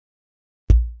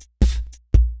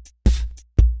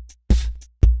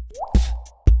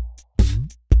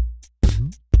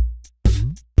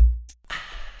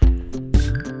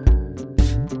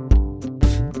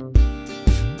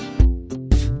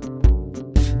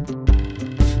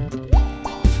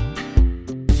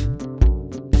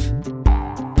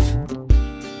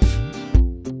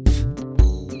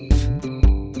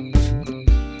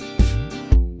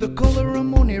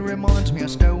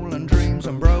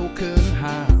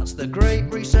The great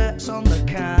resets on the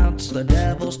cards, the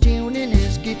devil's tuning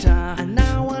his guitar. And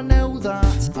now I know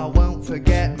that I won't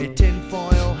forget me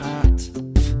tinfoil hat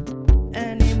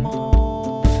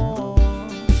anymore.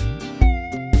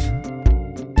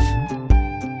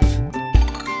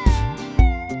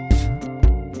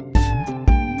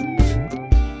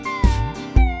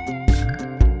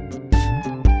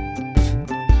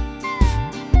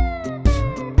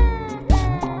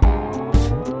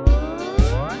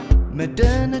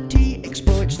 Modernity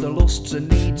exploits the lusts and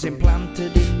needs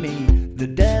implanted in me. The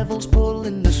devil's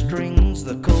pulling the strings,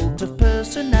 the cult of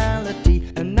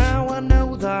personality. And now I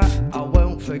know that I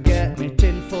won't forget me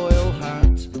tinfoil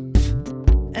hat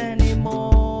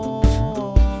anymore.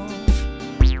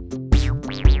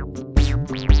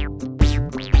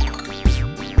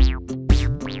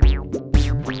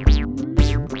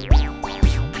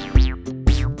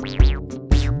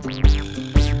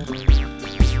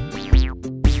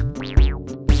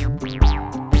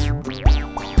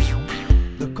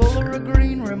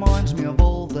 Green reminds me of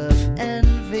all the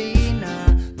envy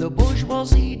now. The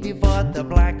bourgeoisie divide the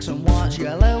blacks and whites,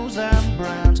 yellows and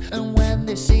browns. And when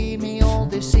they see me, all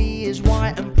they see is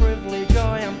white and privilege.